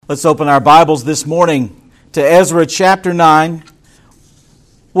Let's open our Bibles this morning to Ezra chapter 9.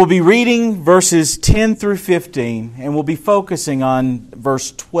 We'll be reading verses 10 through 15, and we'll be focusing on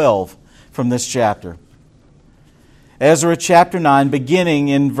verse 12 from this chapter. Ezra chapter 9, beginning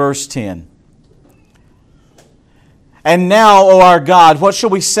in verse 10. And now, O our God, what shall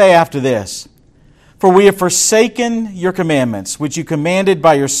we say after this? For we have forsaken your commandments, which you commanded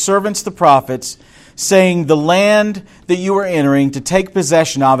by your servants the prophets, saying, the land that you are entering to take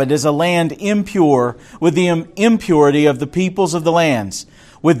possession of it is a land impure with the impurity of the peoples of the lands,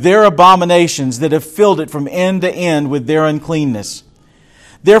 with their abominations that have filled it from end to end with their uncleanness.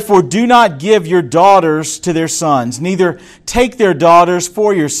 Therefore do not give your daughters to their sons, neither take their daughters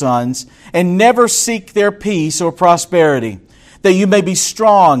for your sons, and never seek their peace or prosperity, that you may be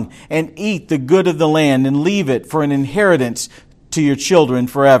strong and eat the good of the land and leave it for an inheritance to your children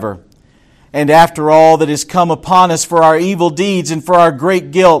forever. And after all that has come upon us for our evil deeds and for our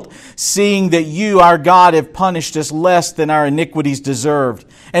great guilt, seeing that you, our God, have punished us less than our iniquities deserved,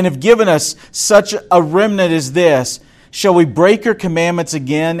 and have given us such a remnant as this, shall we break your commandments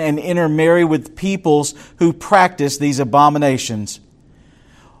again and intermarry with peoples who practice these abominations?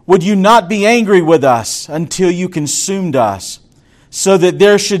 Would you not be angry with us until you consumed us, so that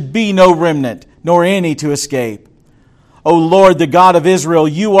there should be no remnant, nor any to escape? O Lord, the God of Israel,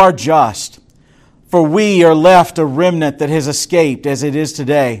 you are just. For we are left a remnant that has escaped as it is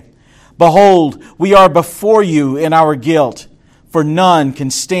today. Behold, we are before you in our guilt, for none can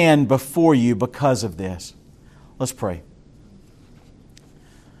stand before you because of this. Let's pray.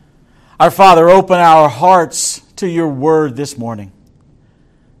 Our Father, open our hearts to your word this morning.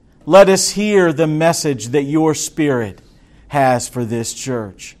 Let us hear the message that your Spirit has for this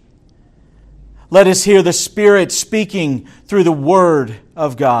church. Let us hear the Spirit speaking through the Word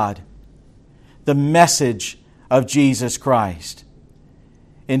of God, the message of Jesus Christ,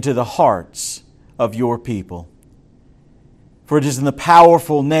 into the hearts of your people. For it is in the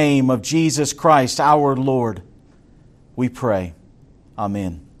powerful name of Jesus Christ, our Lord, we pray.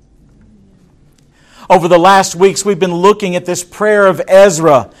 Amen. Over the last weeks, we've been looking at this prayer of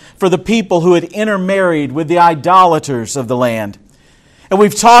Ezra for the people who had intermarried with the idolaters of the land. And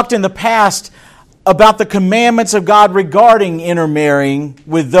we've talked in the past about the commandments of God regarding intermarrying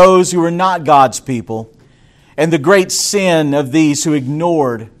with those who are not God's people, and the great sin of these who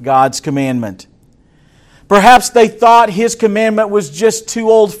ignored God's commandment. Perhaps they thought His commandment was just too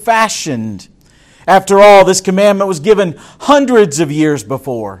old-fashioned. After all, this commandment was given hundreds of years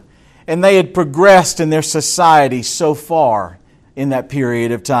before, and they had progressed in their society so far in that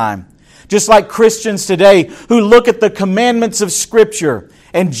period of time. Just like Christians today who look at the commandments of Scripture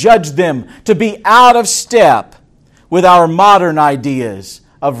and judge them to be out of step with our modern ideas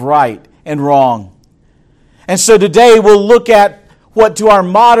of right and wrong. And so today we'll look at what to our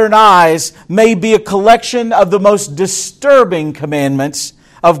modern eyes may be a collection of the most disturbing commandments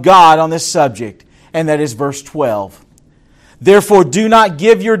of God on this subject, and that is verse 12. Therefore do not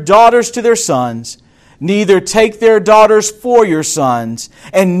give your daughters to their sons, neither take their daughters for your sons,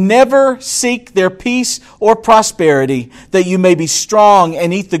 and never seek their peace or prosperity, that you may be strong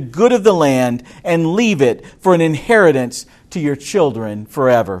and eat the good of the land and leave it for an inheritance to your children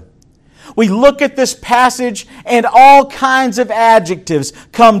forever. We look at this passage and all kinds of adjectives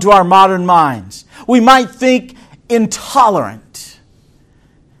come to our modern minds. We might think intolerant.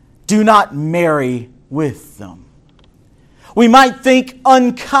 Do not marry with them. We might think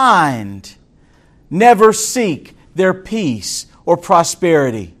unkind. Never seek their peace or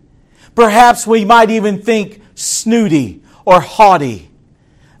prosperity. Perhaps we might even think snooty or haughty,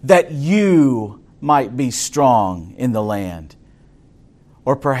 that you might be strong in the land.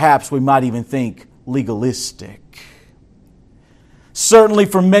 Or perhaps we might even think legalistic. Certainly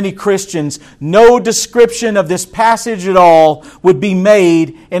for many Christians, no description of this passage at all would be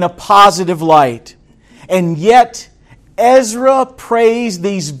made in a positive light. And yet, Ezra prays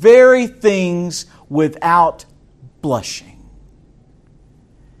these very things without blushing.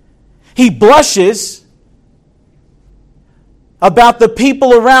 He blushes about the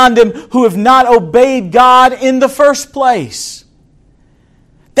people around him who have not obeyed God in the first place.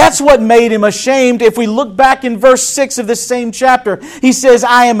 That's what made him ashamed. If we look back in verse 6 of this same chapter, he says,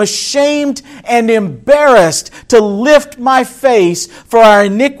 I am ashamed and embarrassed to lift my face, for our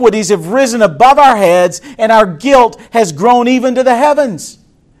iniquities have risen above our heads, and our guilt has grown even to the heavens.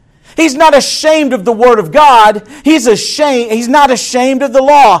 He's not ashamed of the Word of God. He's not ashamed of the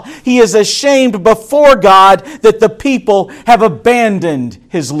law. He is ashamed before God that the people have abandoned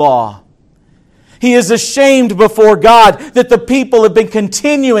His law. He is ashamed before God that the people have been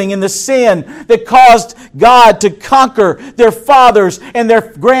continuing in the sin that caused God to conquer their fathers and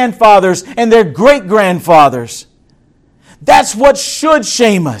their grandfathers and their great-grandfathers. That's what should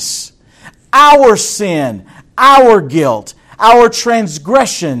shame us. Our sin, our guilt, our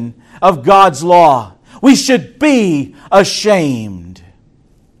transgression of God's law. We should be ashamed.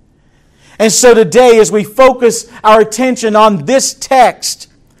 And so today, as we focus our attention on this text,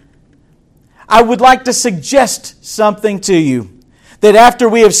 I would like to suggest something to you, that after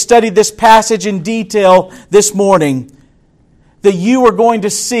we have studied this passage in detail this morning, that you are going to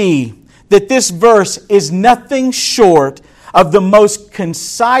see that this verse is nothing short of the most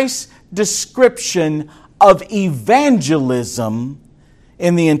concise description of evangelism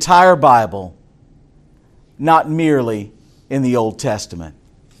in the entire Bible, not merely in the Old Testament.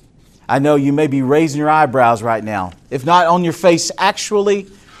 I know you may be raising your eyebrows right now, if not on your face actually,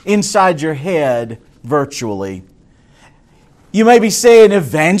 inside your head virtually. You may be saying,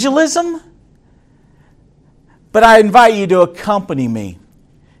 evangelism? But I invite you to accompany me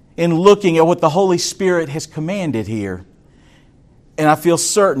in looking at what the Holy Spirit has commanded here. And I feel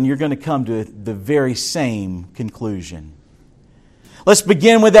certain you're going to come to the very same conclusion. Let's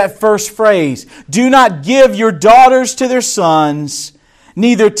begin with that first phrase. Do not give your daughters to their sons,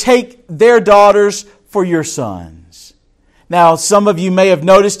 neither take their daughters for your sons. Now, some of you may have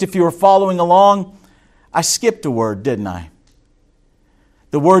noticed if you were following along, I skipped a word, didn't I?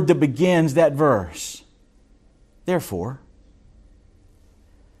 The word that begins that verse. Therefore.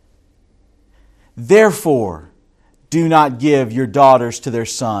 Therefore, do not give your daughters to their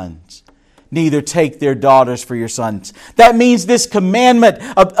sons, neither take their daughters for your sons. That means this commandment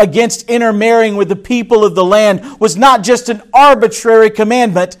against intermarrying with the people of the land was not just an arbitrary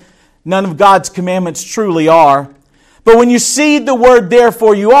commandment. None of God's commandments truly are. But when you see the word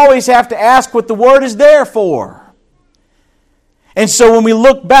therefore, you always have to ask what the word is there for. And so when we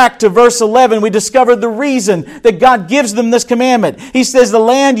look back to verse 11, we discover the reason that God gives them this commandment. He says, the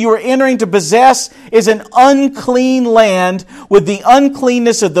land you are entering to possess is an unclean land with the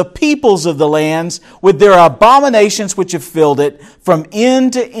uncleanness of the peoples of the lands, with their abominations which have filled it from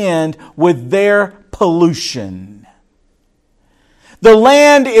end to end with their pollution. The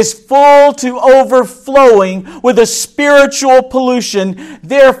land is full to overflowing with a spiritual pollution.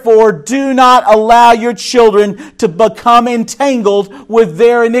 Therefore, do not allow your children to become entangled with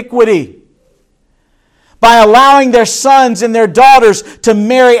their iniquity. By allowing their sons and their daughters to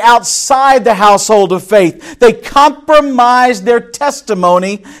marry outside the household of faith, they compromise their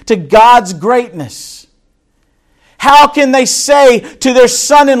testimony to God's greatness. How can they say to their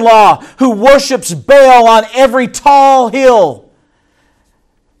son-in-law who worships Baal on every tall hill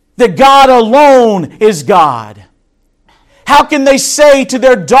that God alone is God? How can they say to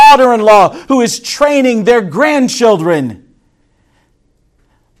their daughter-in-law who is training their grandchildren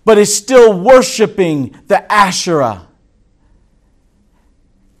but is still worshiping the Asherah?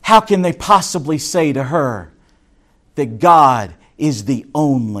 How can they possibly say to her that God is the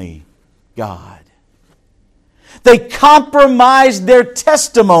only God? They compromised their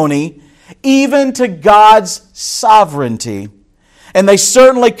testimony even to God's sovereignty. And they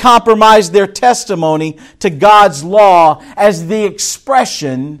certainly compromised their testimony to God's law as the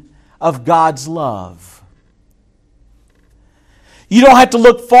expression of God's love. You don't have to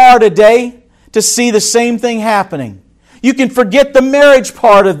look far today to see the same thing happening. You can forget the marriage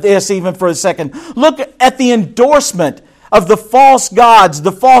part of this even for a second. Look at the endorsement of the false gods,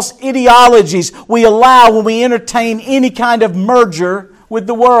 the false ideologies we allow when we entertain any kind of merger with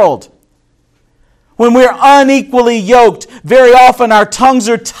the world. When we're unequally yoked, very often our tongues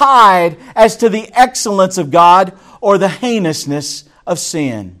are tied as to the excellence of God or the heinousness of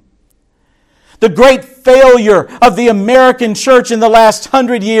sin. The great failure of the American church in the last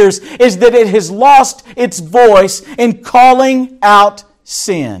 100 years is that it has lost its voice in calling out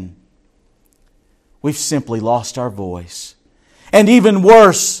sin. We've simply lost our voice. And even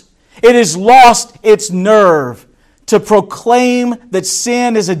worse, it has lost its nerve to proclaim that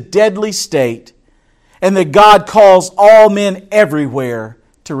sin is a deadly state and that God calls all men everywhere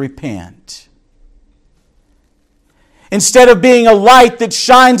to repent. Instead of being a light that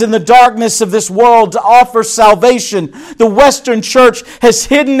shines in the darkness of this world to offer salvation, the Western church has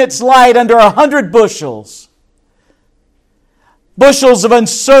hidden its light under 100 bushels. Bushels of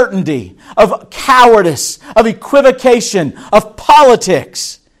uncertainty, of cowardice, of equivocation, of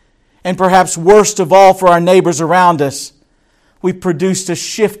politics. And perhaps worst of all for our neighbors around us, we produced a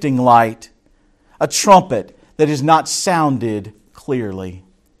shifting light, a trumpet that is not sounded clearly.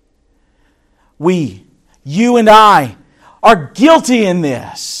 We, you and I, are guilty in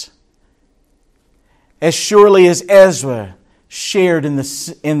this. as surely as Ezra shared in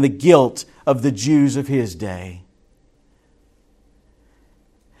the guilt of the Jews of his day.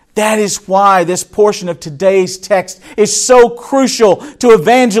 That is why this portion of today's text is so crucial to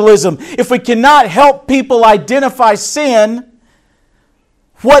evangelism. If we cannot help people identify sin,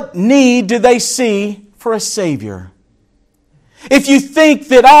 what need do they see for a Savior? If you think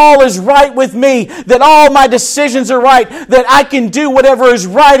that all is right with me, that all my decisions are right, that I can do whatever is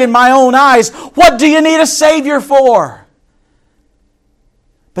right in my own eyes, what do you need a Savior for?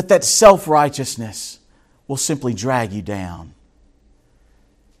 But that self-righteousness will simply drag you down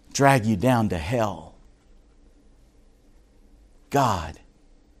to hell. God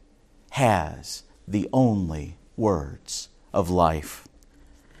has the only words of life.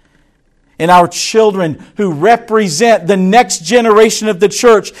 And our children who represent the next generation of the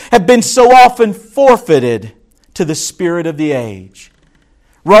church have been so often forfeited to the spirit of the age.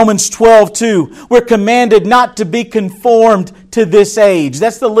 Romans 12:2, we're commanded not to be conformed to this age.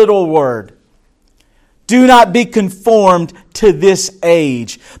 That's the little word. Do not be conformed to this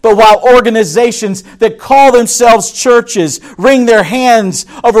age. But while organizations that call themselves churches wring their hands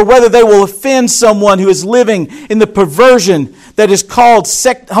over whether they will offend someone who is living in the perversion that is called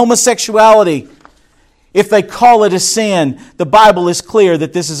homosexuality, if they call it a sin, the Bible is clear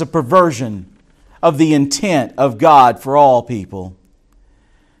that this is a perversion of the intent of God for all people.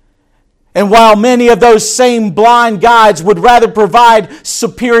 And while many of those same blind guides would rather provide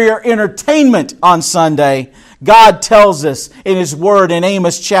superior entertainment on Sunday, God tells us in His Word in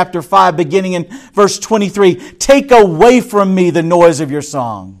Amos chapter 5, beginning in verse 23, "Take away from me the noise of your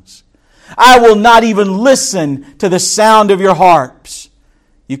songs. I will not even listen to the sound of your harps."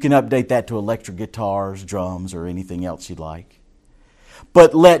 You can update that to electric guitars, drums, or anything else you'd like.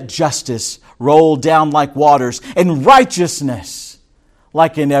 "But let justice roll down like waters, and righteousness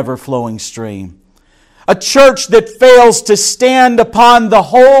like an ever-flowing stream." A church that fails to stand upon the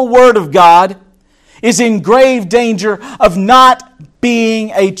whole Word of God is in grave danger of not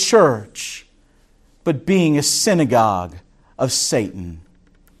being a church, but being a synagogue of Satan.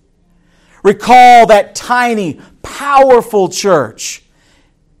 Recall that tiny, powerful church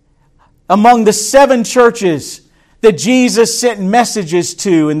among the 7 churches that Jesus sent messages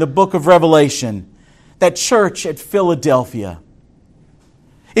to in the book of Revelation. That church at Philadelphia.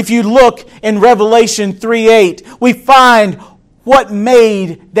 If you look in Revelation 3:8, we find what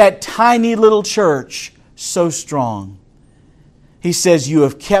made that tiny little church so strong. He says, "You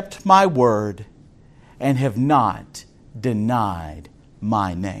have kept my word and have not denied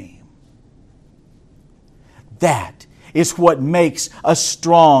my name." That is what makes a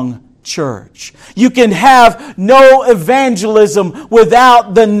strong church. You can have no evangelism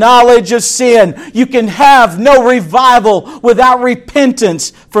without the knowledge of sin. You can have no revival without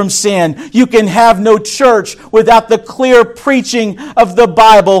repentance from sin. You can have no church without the clear preaching of the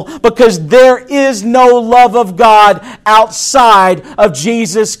Bible, because there is no love of God outside of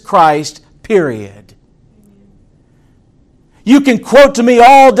Jesus Christ, period. You can quote to me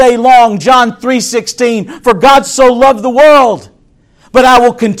all day long John 3:16, "For God so loved the world." But I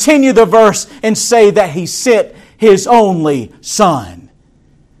will continue the verse and say that He sent His only Son.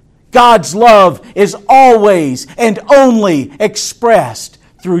 God's love is always and only expressed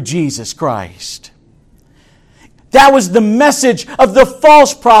through Jesus Christ. That was the message of the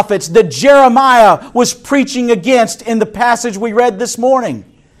false prophets that Jeremiah was preaching against in the passage we read this morning.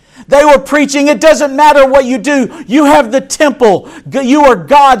 They were preaching, it doesn't matter what you do. You have the temple. You are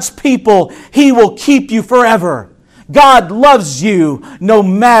God's people. He will keep you forever. God loves you no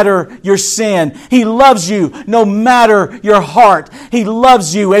matter your sin. He loves you no matter your heart. He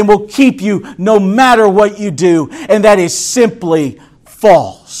loves you and will keep you no matter what you do. And that is simply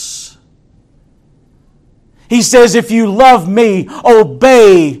false. He says, "If you love me,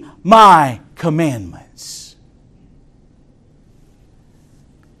 obey my commandments."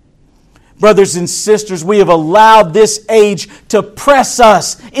 Brothers and sisters, we have allowed this age to press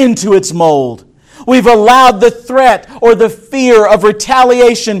us into its mold. We've allowed the threat or the fear of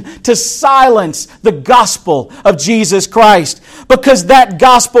retaliation to silence the gospel of Jesus Christ, because that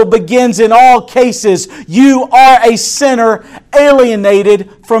gospel begins in all cases. You are a sinner alienated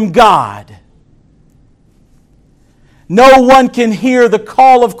from God. No one can hear the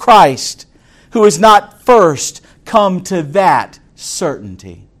call of Christ who has not first come to that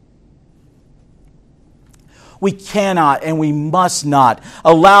certainty. We cannot and we must not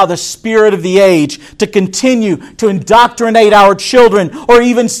allow the spirit of the age to continue to indoctrinate our children or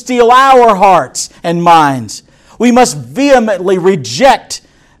even steal our hearts and minds. We must vehemently reject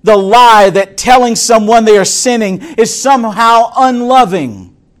the lie that telling someone they are sinning is somehow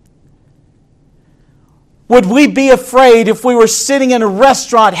unloving. Would we be afraid if we were sitting in a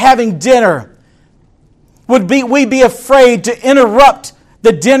restaurant having dinner? Would we be afraid to interrupt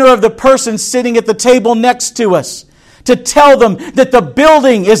the dinner of the person sitting at the table next to us, to tell them that the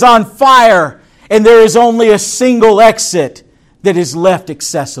building is on fire and there is only a single exit that is left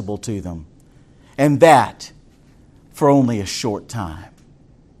accessible to them, and that for only a short time?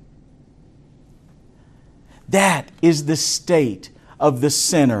 That is the state of the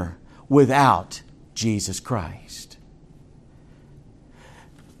sinner without Jesus Christ.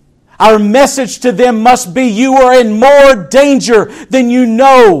 Our message to them must be, you are in more danger than you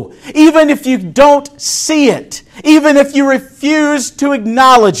know. Even if you don't see it, even if you refuse to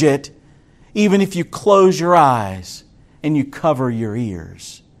acknowledge it, even if you close your eyes and you cover your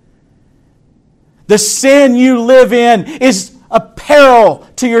ears. The sin you live in is a peril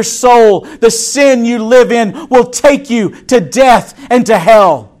to your soul. The sin you live in will take you to death and to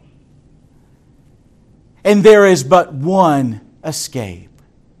hell. And there is but one escape: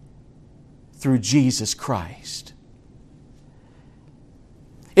 through Jesus Christ.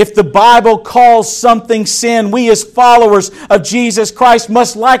 If the Bible calls something sin, we as followers of Jesus Christ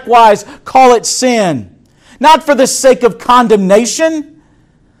must likewise call it sin. Not for the sake of condemnation,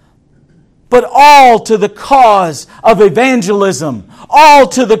 but all to the cause of evangelism, all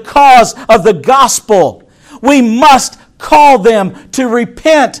to the cause of the gospel. We must call them to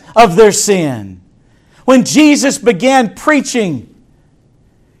repent of their sin. When Jesus began preaching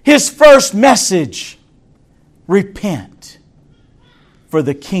His first message, repent, for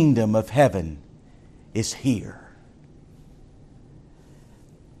the kingdom of heaven is here.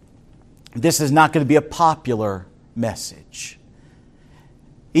 This is not going to be a popular message,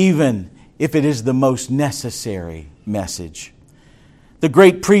 even if it is the most necessary message. The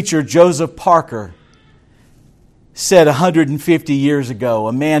great preacher Joseph Parker said 150 years ago,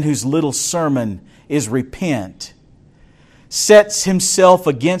 a man whose little sermon is repent sets himself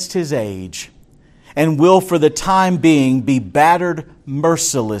against his age and will for the time being be battered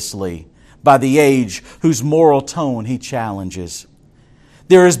mercilessly by the age whose moral tone he challenges.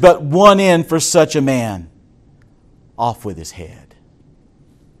 There is but one end for such a man: off with his head.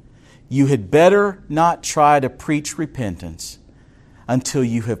 You had better not try to preach repentance until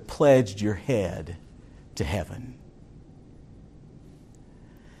you have pledged your head to heaven.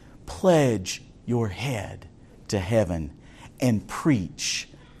 Pledge your head to heaven and preach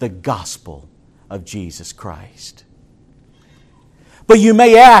the gospel of Jesus Christ. But you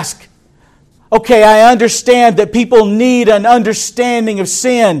may ask, okay, I understand that people need an understanding of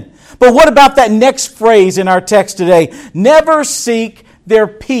sin, but what about that next phrase in our text today? Never seek their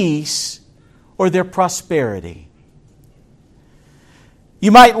peace or their prosperity.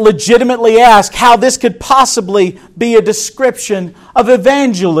 You might legitimately ask how this could possibly be a description of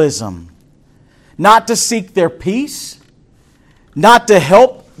evangelism. Not to seek their peace? Not to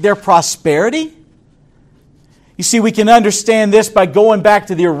help their prosperity? You see, we can understand this by going back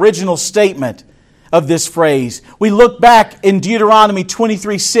to the original statement of this phrase. We look back in Deuteronomy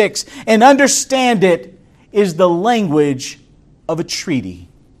 23:6 and understand it is the language of a treaty.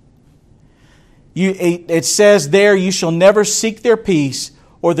 It says there, you shall never seek their peace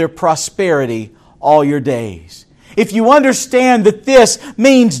or their prosperity all your days. If you understand that this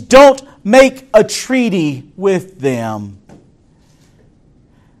means don't make a treaty with them,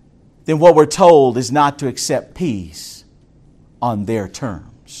 then what we're told is not to accept peace on their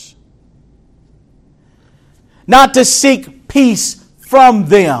terms. Not to seek peace from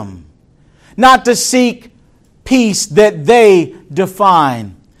them. Not to seek peace that they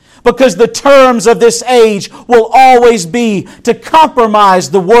define. Because the terms of this age will always be to compromise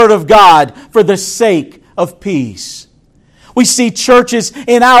the Word of God for the sake of peace. We see churches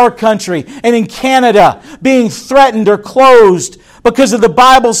in our country and in Canada being threatened or closed because of the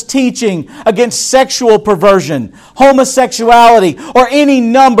Bible's teaching against sexual perversion, homosexuality, or any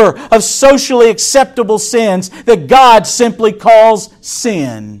number of socially acceptable sins that God simply calls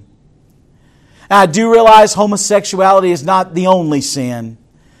sin. Now, I do realize homosexuality is not the only sin,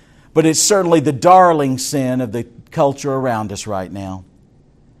 but it's certainly the darling sin of the culture around us right now,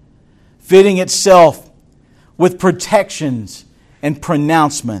 fitting itself with protections and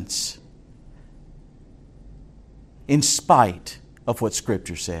pronouncements in spite of what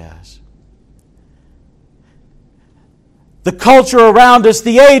Scripture says. The culture around us,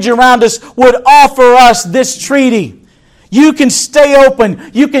 the age around us would offer us this treaty. You can stay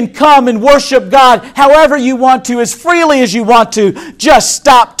open. You can come and worship God however you want to, as freely as you want to. Just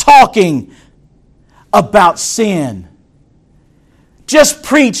stop talking about sin. Just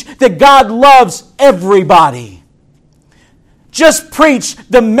preach that God loves everybody. Just preach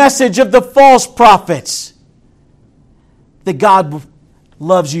the message of the false prophets. that God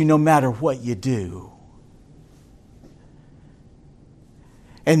loves you no matter what you do.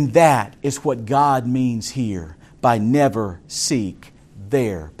 And that is what God means here by never seek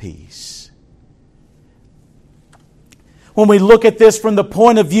their peace. When we look at this from the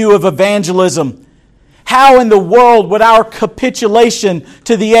point of view of evangelism, how in the world would our capitulation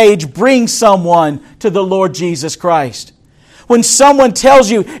to the age bring someone to the Lord Jesus Christ? When someone tells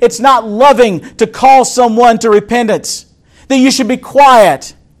you it's not loving to call someone to repentance, that you should be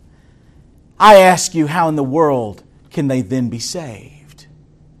quiet, I ask you, how in the world can they then be saved?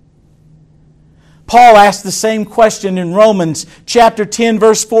 Paul asked the same question in Romans chapter 10,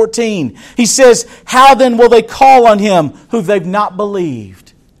 verse 14. He says, how then will they call on Him who they've not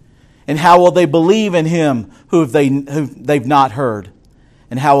believed? And how will they believe in Him who they've not heard?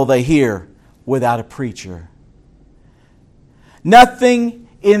 And how will they hear without a preacher? Nothing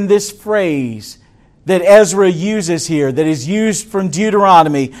in this phrase that Ezra uses here, that is used from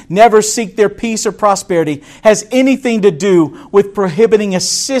Deuteronomy, never seek their peace or prosperity, has anything to do with prohibiting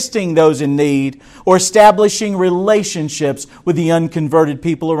assisting those in need or establishing relationships with the unconverted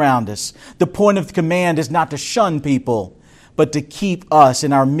people around us. The point of the command is not to shun people, but to keep us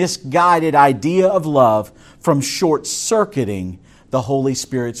in our misguided idea of love from short-circuiting the Holy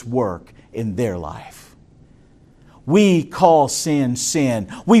Spirit's work in their life. We call sin, sin.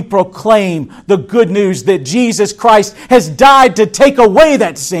 We proclaim the good news that Jesus Christ has died to take away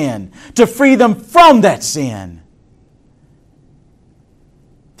that sin, to free them from that sin.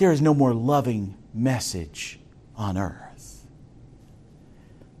 There is no more loving message on earth.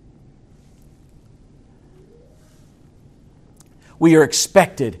 We are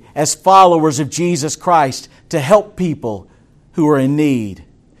expected as followers of Jesus Christ to help people who are in need.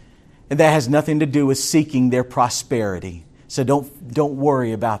 And that has nothing to do with seeking their prosperity. So don't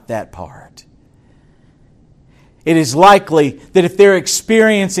worry about that part. It is likely that if they're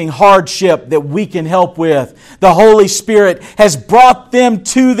experiencing hardship that we can help with, the Holy Spirit has brought them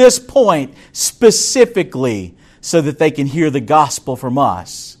to this point specifically so that they can hear the gospel from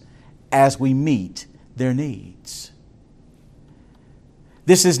us as we meet their needs.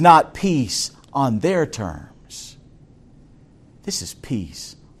 This is not peace on their terms. This is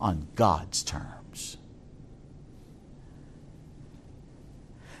peace on God's terms.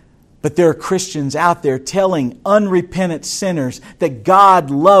 But there are Christians out there telling unrepentant sinners that God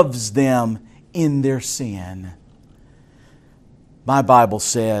loves them in their sin. My Bible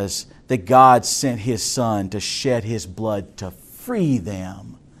says that God sent His Son to shed His blood to free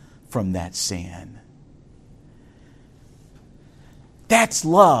them from that sin. That's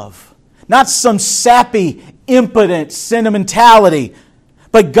love. Not some sappy, impotent sentimentality,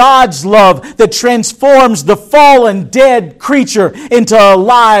 but God's love that transforms the fallen, dead creature into a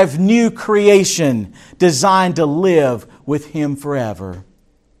live, new creation designed to live with Him forever.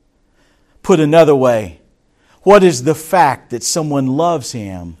 Put another way, what is the fact that someone loves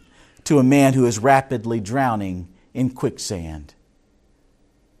Him to a man who is rapidly drowning in quicksand?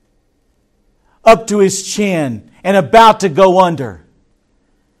 Up to his chin and about to go under.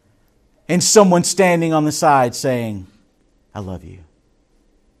 And someone standing on the side saying, I love you.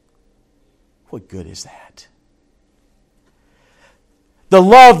 What good is that? The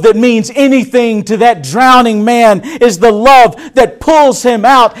love that means anything to that drowning man is the love that pulls him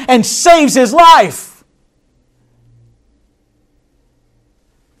out and saves his life.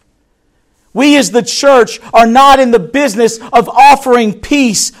 We as the church are not in the business of offering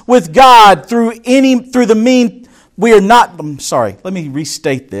peace with let me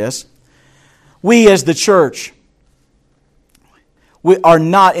restate this. We as the church, we are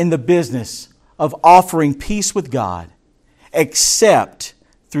not in the business of offering peace with God except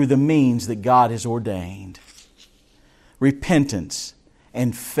through the means that God has ordained. Repentance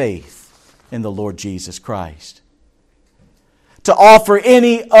and faith in the Lord Jesus Christ. To offer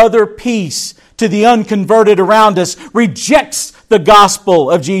any other peace to the unconverted around us rejects the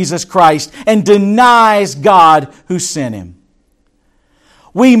gospel of Jesus Christ and denies God who sent Him.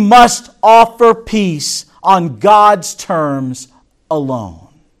 We must offer peace on God's terms alone.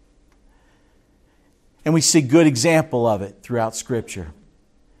 And we see good example of it throughout Scripture.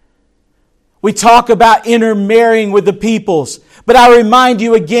 We talk about intermarrying with the peoples, but I remind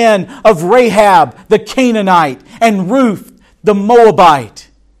you again of Rahab the Canaanite and Ruth the Moabite.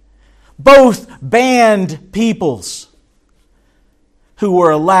 Both banned peoples who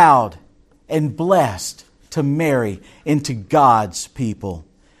were allowed and blessed to marry into God's people.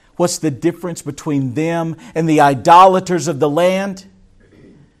 What's the difference between them and the idolaters of the land?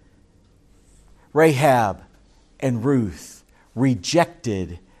 Rahab and Ruth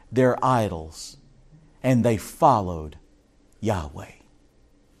rejected their idols and they followed Yahweh.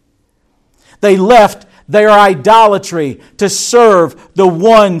 They left their idolatry to serve the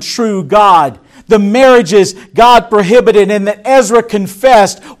one true God. The marriages God prohibited and that Ezra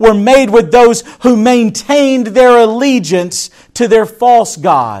confessed were made with those who maintained their allegiance to their false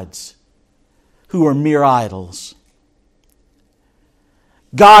gods, who are mere idols.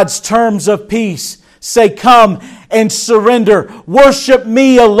 God's terms of peace say, "Come and surrender. Worship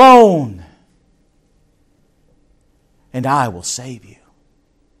me alone, and I will save you."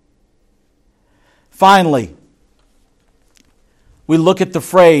 Finally, we look at the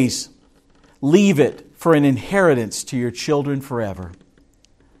phrase, "Leave it for an inheritance to your children forever."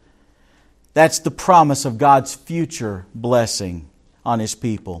 That's the promise of God's future blessing on His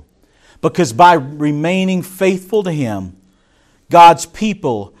people. Because by remaining faithful to Him, God's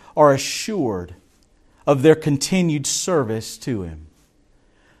people are assured of their continued service to Him.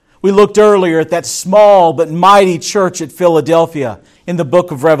 We looked earlier at that small but mighty church at Philadelphia in the book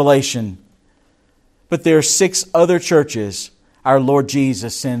of Revelation. But there are 6 other churches our Lord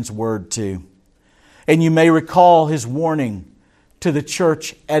Jesus sends word to. And you may recall His warning to the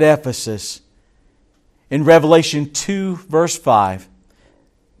church at Ephesus in Revelation 2, verse 5.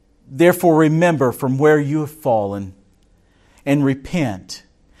 "Therefore remember from where you have fallen, and repent,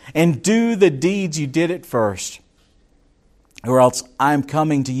 and do the deeds you did at first, or else I am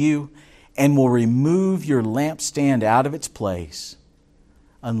coming to you and will remove your lampstand out of its place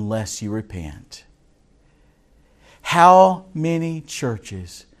unless you repent." How many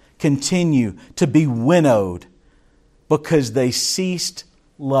churches continue to be winnowed because they ceased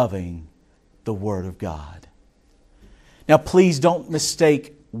loving the Word of God? Now, please don't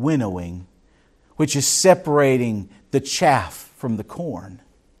mistake winnowing, which is separating the chaff from the corn,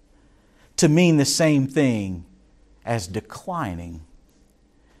 to mean the same thing as declining.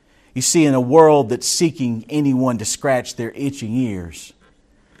 You see, in a world that's seeking anyone to scratch their itching ears,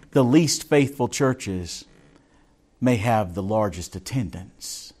 the least faithful churches may have the largest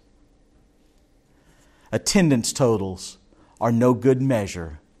attendance. Attendance totals are no good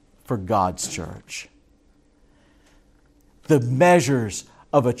measure for God's church. The measures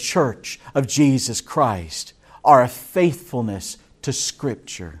of a church of Jesus Christ are a faithfulness to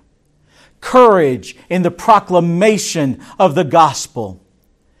Scripture, courage in the proclamation of the gospel,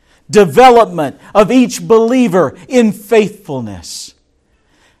 development of each believer in faithfulness,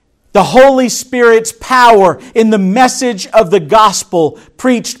 the Holy Spirit's power in the message of the gospel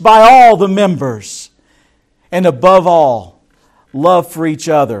preached by all the members, and above all, love for each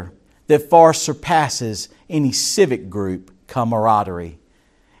other that far surpasses any civic group camaraderie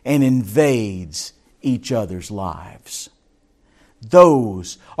and invades each other's lives.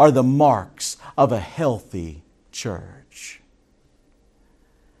 Those are the marks of a healthy church.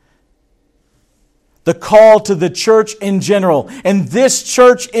 The call to the church in general, and this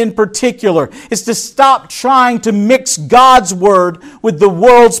church in particular, is to stop trying to mix God's Word with the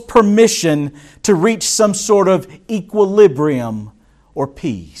world's permission to reach some sort of equilibrium or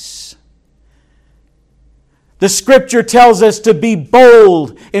peace. The Scripture tells us to be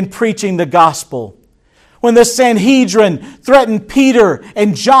bold in preaching the gospel. When the Sanhedrin threatened Peter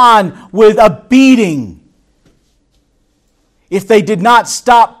and John with a beating if they did not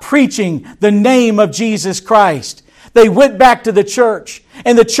stop preaching the name of Jesus Christ, they went back to the church.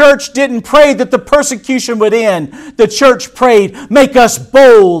 And the church didn't pray that the persecution would end. The church prayed, "Make us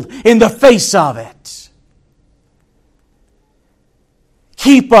bold in the face of it.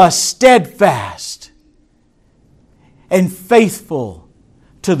 Keep us steadfast and faithful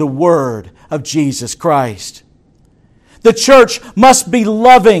to the Word of Jesus Christ." The church must be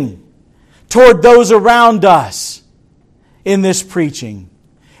loving toward those around us in this preaching.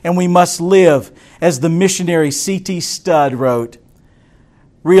 And we must live, as the missionary C.T. Studd wrote,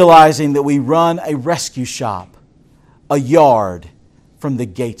 realizing that we run a rescue shop a yard from the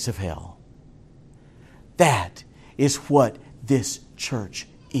gates of hell. That is what this church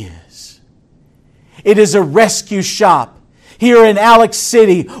is. It is a rescue shop here in Alex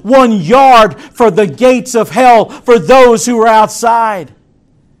City, 1 yard for the gates of hell for those who are outside.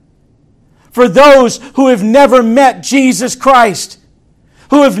 For those who have never met Jesus Christ,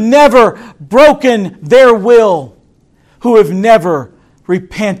 who have never broken their will, who have never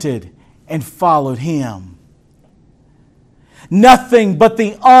repented and followed Him. Nothing but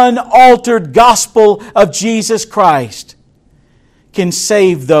the unaltered gospel of Jesus Christ can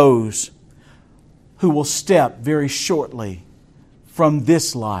save those who will step very shortly from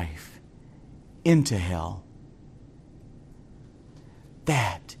this life into hell.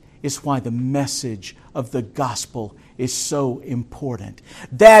 That is why the message of the gospel is so important.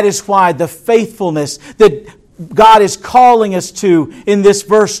 That is why the faithfulness that God is calling us to in this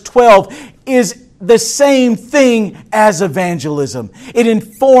verse 12 is the same thing as evangelism. It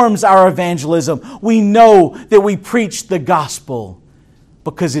informs our evangelism. We know that we preach the gospel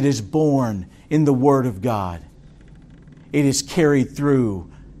because it is born in the Word of God. It is carried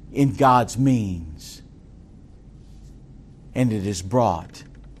through in God's means. And it is brought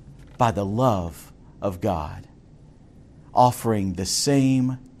by the love of God, offering the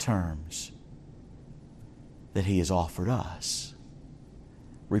same terms that He has offered us.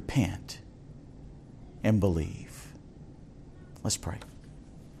 Repent and believe. Let's pray.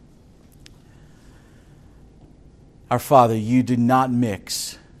 Our Father, You do not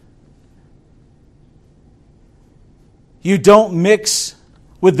mix. You don't mix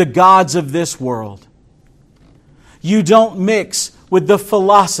with the gods of this world. You don't mix with the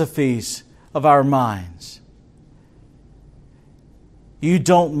philosophies of our minds. You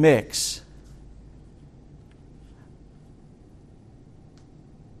don't mix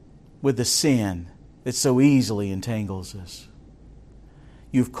with the sin that so easily entangles us.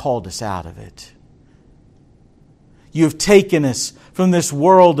 You've called us out of it. You've taken us from this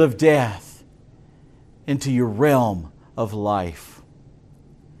world of death into Your realm of life.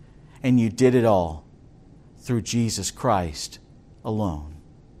 And You did it all through Jesus Christ alone.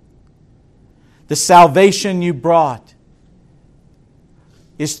 The salvation You brought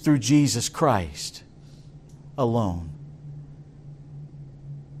is through Jesus Christ alone.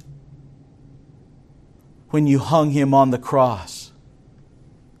 When You hung Him on the cross,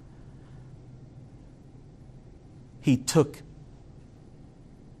 He took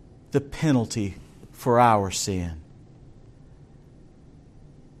the penalty for our sin.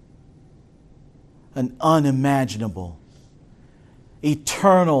 An unimaginable,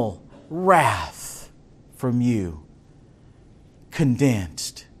 eternal wrath from You,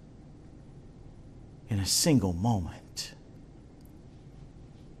 condensed in a single moment.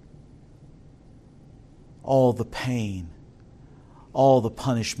 All the pain, all the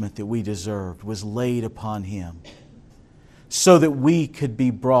punishment that we deserved was laid upon Him so that we could be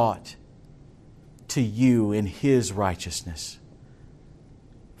brought to You in His righteousness.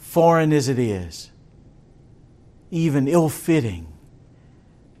 Foreign as it is, even ill-fitting,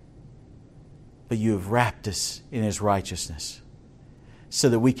 but You have wrapped us in His righteousness so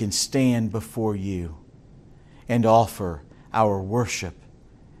that we can stand before You and offer our worship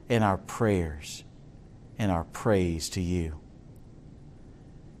and our prayers and our praise to You.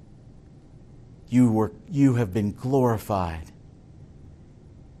 You have been glorified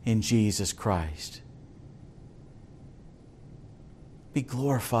in Jesus Christ. Be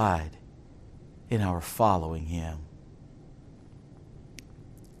glorified in our following Him.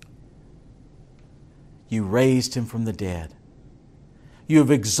 You raised Him from the dead. You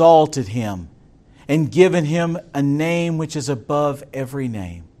have exalted Him and given Him a name which is above every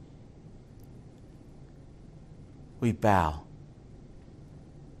name. We bow.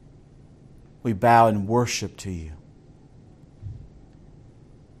 We bow in worship to You.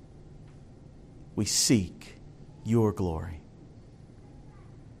 We seek Your glory.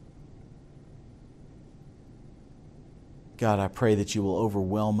 God, I pray that You will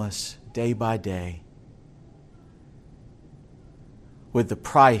overwhelm us day by day with the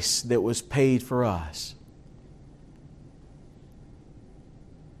price that was paid for us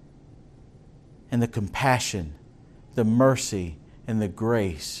and the compassion, the mercy, and the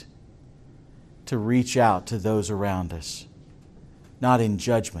grace to reach out to those around us, not in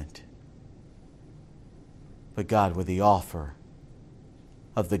judgment, but God, with the offer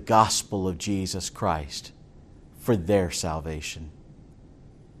of the gospel of Jesus Christ for their salvation.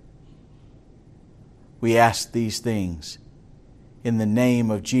 We ask these things in the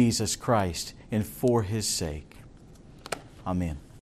name of Jesus Christ and for His sake. Amen.